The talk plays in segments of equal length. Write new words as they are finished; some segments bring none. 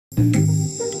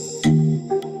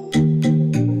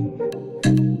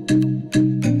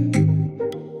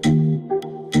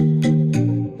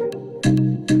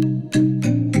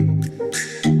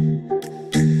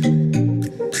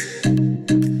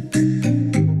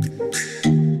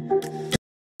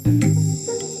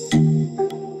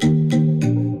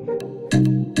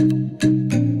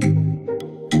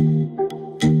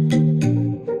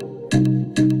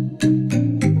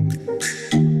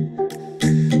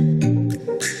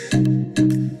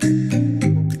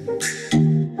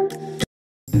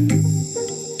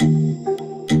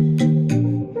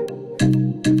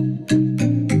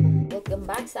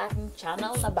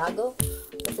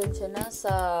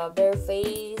bare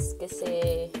face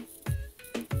kasi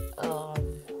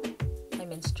may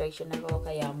menstruation ako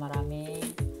kaya maraming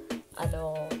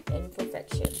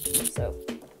imperfection. So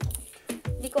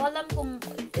hindi ko alam kung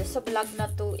sa vlog na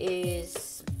to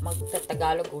is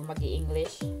mag-Tagalog or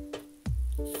mag-English.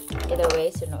 Either way,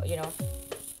 so you know,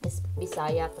 is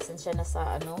Bisaya, pasensya na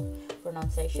sa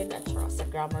pronunciation at saka sa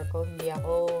grammar ko. Hindi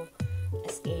ako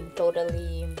as in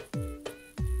totally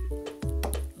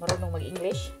marunong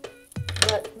mag-English,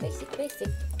 but basic.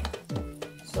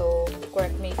 So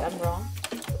correct me if I'm wrong.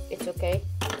 It's okay.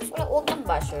 Wag lang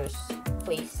bashers,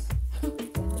 please.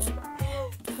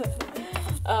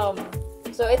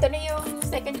 So ito na yung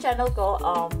second channel ko.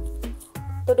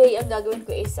 Today ang gagawin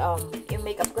ko is yung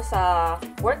makeup ko sa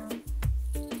work.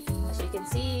 As you can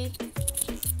see,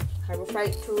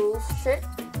 Fried to shirt.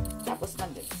 Tapos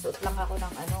nag-suot lang ako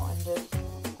ng under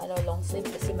long sleeve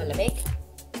kasi malamig.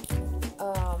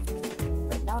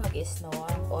 Right now nag-snow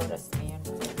ang oras na yun.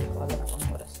 Hindi ko alam kung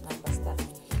oras na. Basta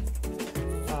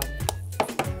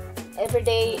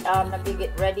everyday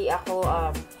nag-get ready ako.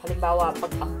 Halimbawa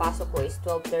pag ang pasok ko is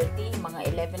 12:30, mga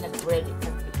 11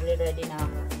 nag-ready na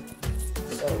ako.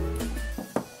 So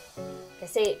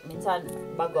kasi minsan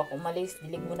bago ako umalis,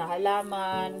 dilig muna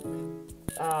halaman,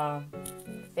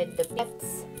 fed the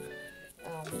pets.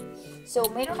 So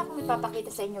mayroon akong ipapakita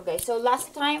sa inyo guys. So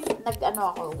last time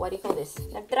ako, what do you call this?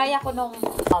 Nag-try ako nung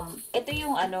ito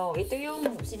yung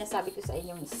sinasabi ko sa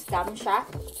inyong scam siya.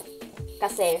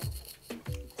 Kasi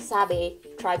sabi,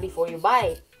 try before you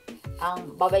buy.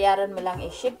 Ang babayaran mo lang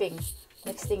is shipping.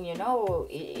 Next thing you know,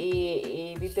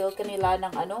 i-bill ka nila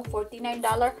ng $49.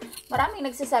 Maraming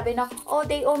nagsasabi na, oh,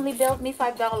 they only billed me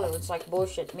 $5. It's like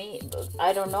bullshit.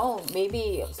 I don't know.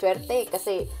 Maybe swerte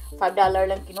kasi $5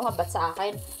 lang kinuha. But sa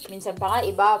akin, minsan pa nga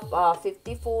iba,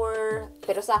 54.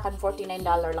 Pero sa akin, $49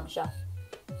 lang siya.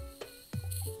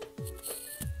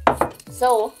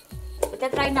 So,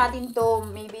 ita-try natin to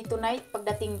maybe tonight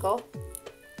pagdating ko.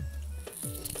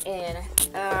 And,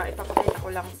 ipapakita ko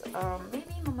lang,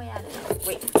 maybe mamaya na lang.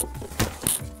 Wait.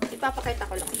 Ipapakita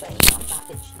ko lang sa inyo ang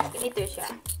package niya. Ganito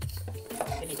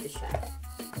siya.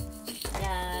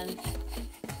 Yan.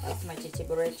 Tapos may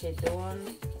chichibureche doon.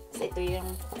 Tapos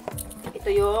ito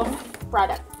yung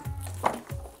product.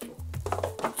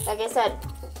 Like I said,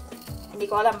 hindi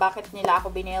ko alam bakit nila ako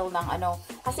binail ng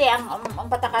Kasi ang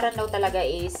patakaran daw talaga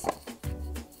is,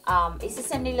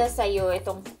 isisend nila sa'yo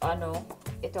itong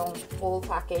full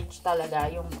package talaga,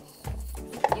 yung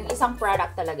isang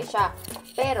product talaga siya.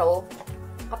 Pero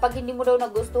kapag hindi mo daw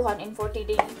nagustuhan in 14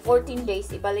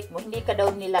 days ibalik mo, hindi ka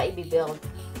daw nila i-build.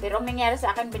 Pero ang nangyari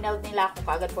sa akin, binuild nila ako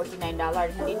kaagad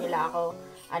 $49, hindi nila ako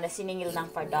siningil ng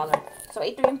 $5. So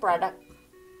ito yung product.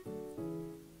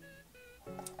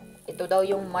 Ito daw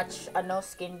yung match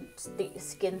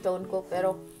skin tone ko,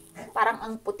 pero parang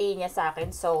ang puti niya sa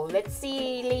akin. So let's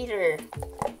see later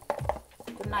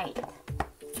tonight.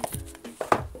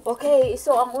 Okay,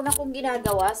 so ang una kong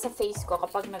ginagawa sa face ko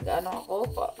kapag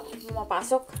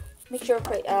pumapasok, make sure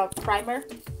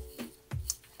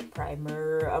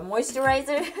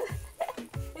moisturizer.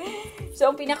 So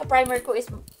ang pinaka primer ko is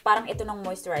parang ito ng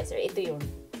moisturizer. Ito yun.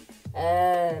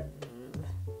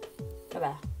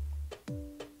 Diba?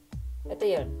 Ito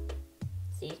yun.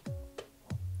 See?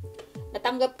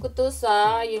 Natanggap ko to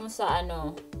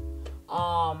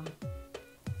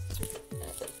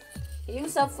yung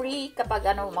sa free kapag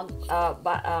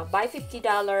buy $50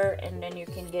 and then you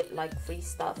can get like free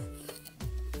stuff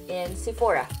in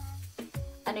Sephora.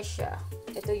 Ano siya?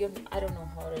 Ito yung, I don't know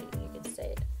how you can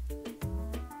say it.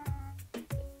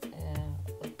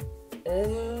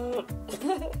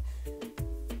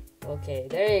 Okay,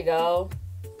 there you go.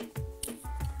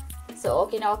 So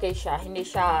okay na okay siya. Hindi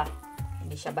siya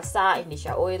basa, hindi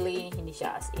siya oily, hindi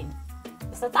siya as in.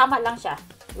 Basta tama lang siya.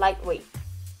 Lightweight.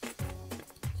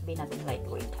 Sabihin natin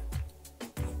lightweight.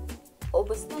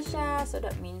 Ubos na siya. So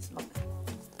that means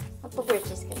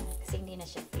magpa-purchase ka na. Kasi hindi na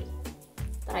siya free.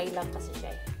 Try lang kasi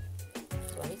siya.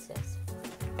 That's what it says.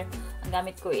 Ang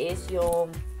gamit ko is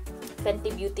yung Fenty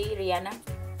Beauty Rihanna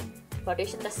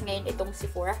foundation. Tas ngayon itong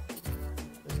Sephora.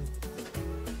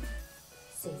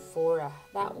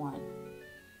 That one.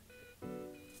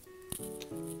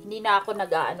 Hindi na ako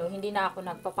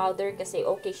nagpa-powder kasi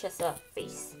okay siya sa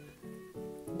face.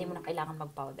 Hindi mo na kailangan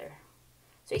mag-powder.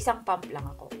 So, isang pump lang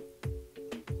ako.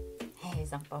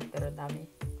 Isang pump, pero dami.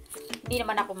 Hindi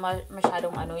naman ako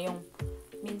masyadong yung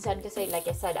minsan kasi, like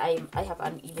I said, I have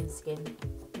uneven skin.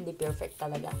 Hindi perfect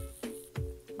talaga.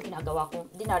 Ginagawa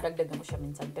ko, dinadagdagan ko siya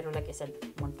minsan, pero like I said,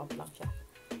 one pump lang siya.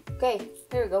 Okay,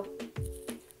 here we go.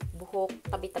 Buhok,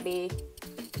 tabi-tabi.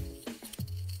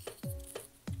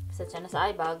 Pasensya na sa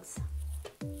eye bags.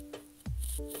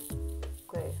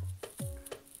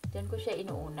 Diyan ko siya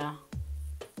inuuna.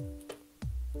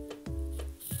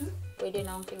 Pwede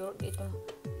na siguro dito.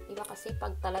 Diba kasi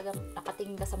pag talagang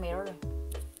nakatingin ka sa mirror.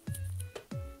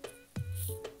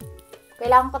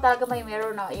 Kailangan ko talaga may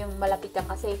mirror na yung malapitan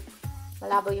kasi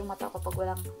malabo yung mata ko pag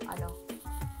walang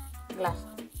glass.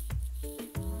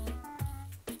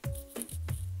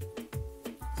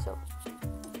 So,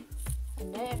 and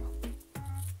then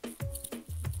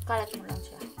kalat mo lang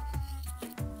siya.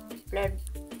 Blend.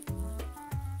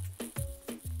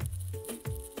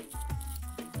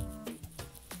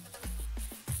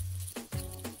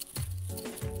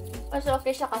 Mas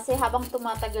okay siya kasi habang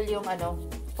tumatagal yung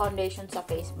foundation sa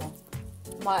face mo,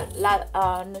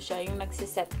 siya yung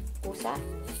nagsiset kusa.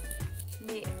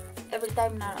 Hindi, every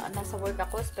time na nasa work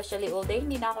ako, especially all day,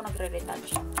 hindi na ako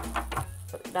nagre-retouch.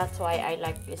 So, that's why I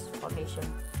like this foundation.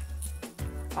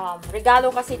 Regalo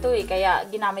kasi ito kaya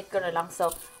ginamit ko na lang. So,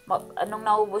 nung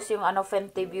naubos yung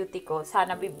Fenty Beauty ko,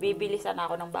 sana bibili sana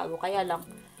ako ng bago. Kaya lang,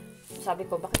 sabi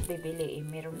ko, bakit bibili?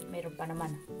 Meron pa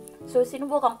naman. So,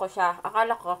 sinubukan ko siya.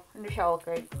 Akala ko, hindi siya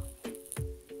okay.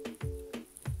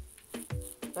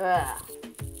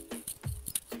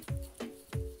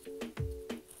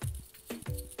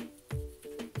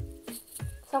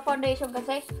 Sa foundation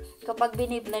kasi, kapag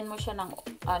biniblend mo siya ng,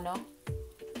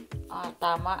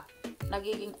 tama,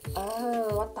 nagiging,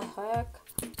 what the heck?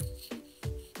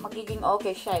 Magiging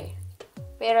okay siya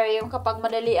Pero yung kapag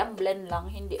madali ang blend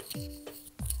lang, hindi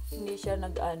siya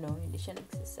hindi siya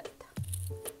nagsiset.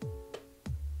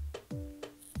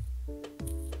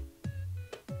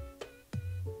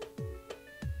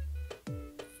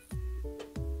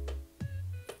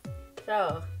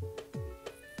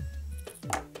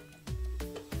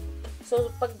 So,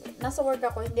 pag nasa work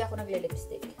ako, hindi ako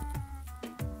nagle-lipstick.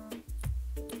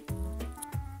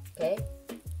 Okay?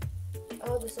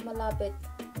 Gusto malapit.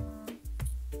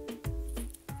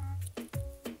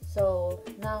 So,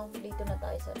 now, dito na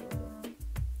tayo sa dulo.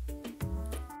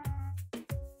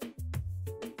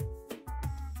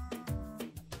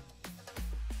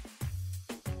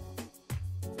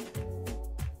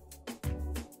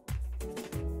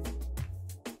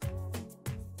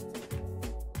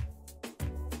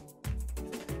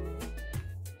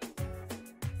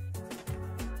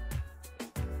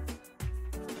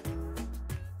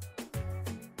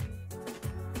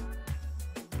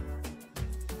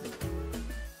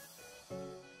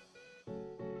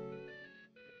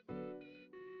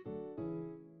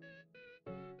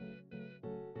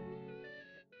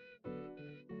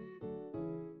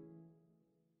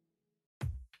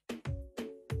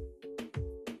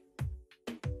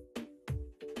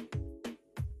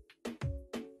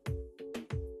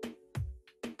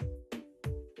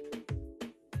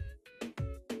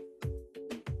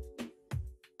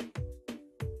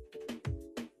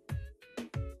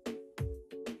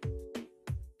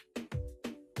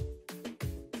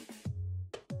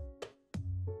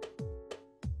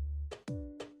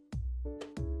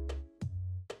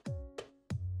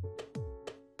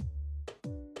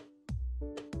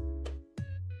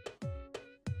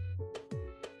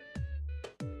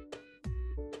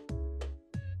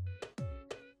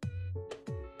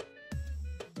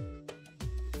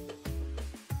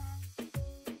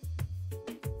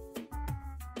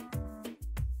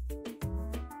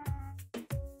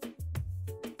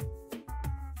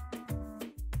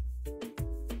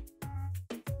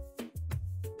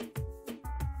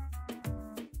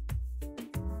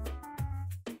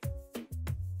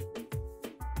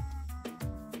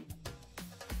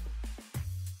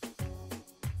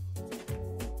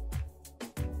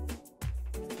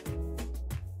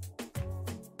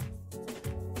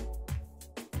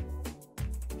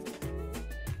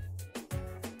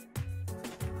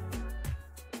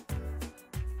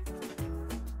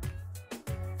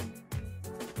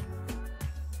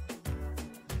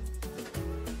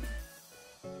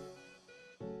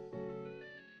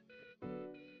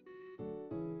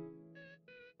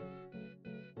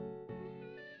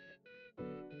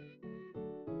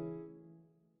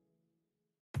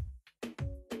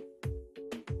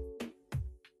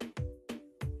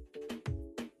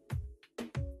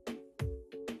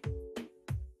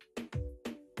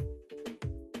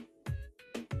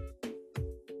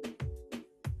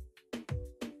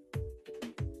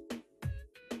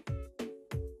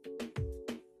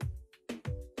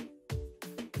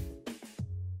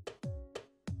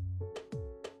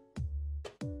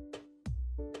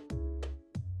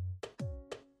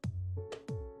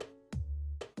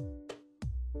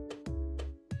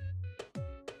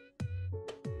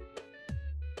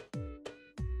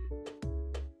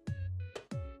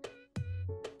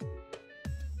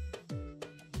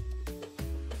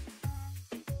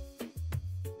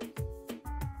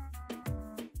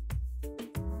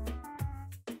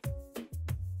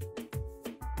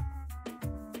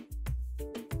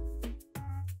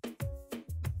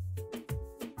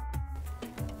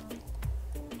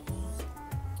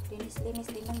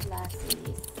 Linis din ng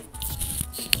glasses.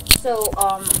 So,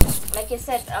 like I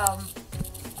said,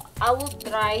 I will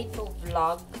try to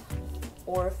vlog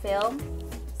or film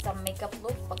some makeup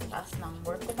look pagkatapos ng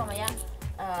work ko mamaya.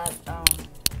 At,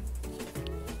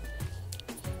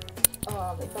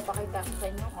 ipapakita ko sa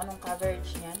inyo kung anong coverage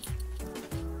niyan.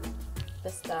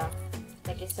 Basta,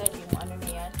 like I said, yung ano na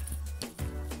yan.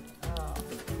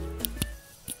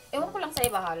 Ewan ko lang sa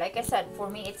iba ha. Like I said, for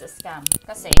me, it's a scam.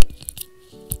 Kasi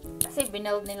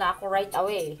binuild nila ako right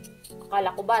away.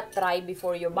 Akala ko ba, try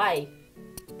before you buy.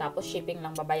 Tapos shipping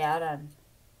lang babayaran.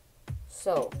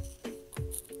 So,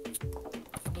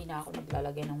 hindi na ako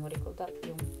naglalagay ng what do you call that?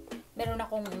 Yung, meron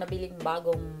akong nabiling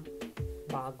bago.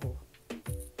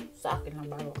 Sa akin lang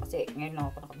bago. Kasi ngayon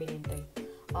lang ako nakabili nito.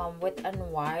 Wet n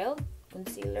Wild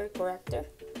Concealer Corrector.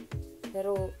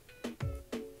 Pero,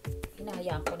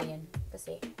 hinahayaan ko na yan.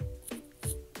 Kasi,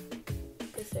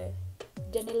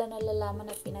 dyan nila nalalaman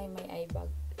na Pinay may eye bag.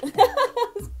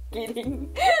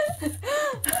 Kidding.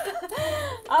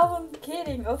 I'm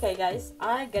kidding. Okay, guys.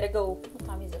 I gotta go. What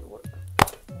time is it? Work.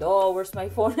 Oh, where's my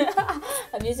phone?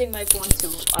 I'm using my phone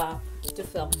to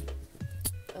film.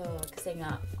 Kasi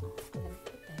nga,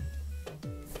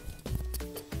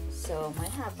 so, I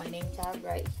have my name tag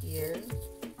right here.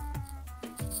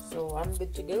 So, I'm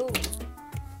good to go.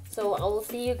 So, I will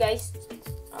see you guys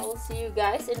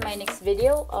in my next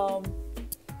video.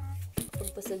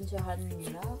 Pagpasensyahan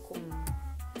nyo na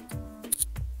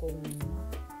kung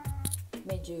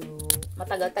medyo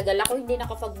matagal-tagal ako hindi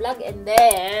nakapag-vlog, and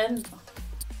then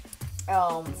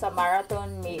sa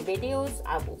marathon may videos,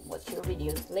 I will watch your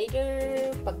videos later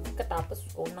pagkatapos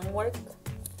ko ng work.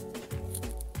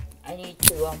 I need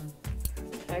to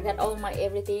I got all my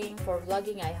everything for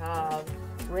vlogging. I have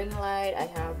ring light, I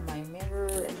have my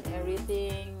mirror and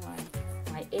everything,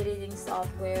 my editing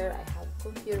software, I have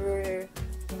computer,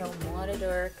 you know,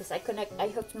 monitor, because I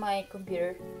hooked my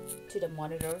computer to the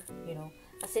monitor, you know,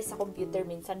 kasi sa computer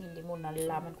minsan hindi mo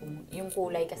nalalaman kung yung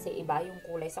kulay, kasi iba yung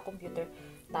kulay sa computer,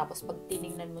 tapos pag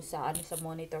tiningnan mo sa sa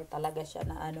monitor talaga siya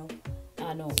na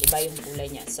iba yung kulay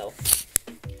niya. So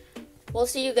we'll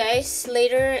see you guys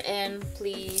later, and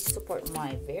please support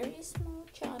my very small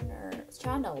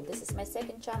channel. This is my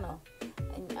second channel,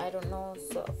 and I don't know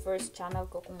so first channel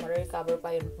ko kung ma-recover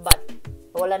pa yun, but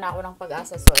wala na ako ng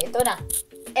pag-asa. So ito na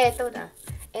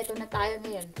tayo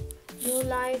ngayon. New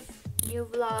life, new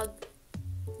vlog,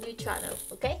 new channel.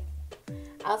 Okay,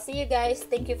 I'll see you guys.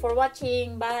 Thank you for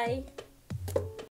watching. Bye.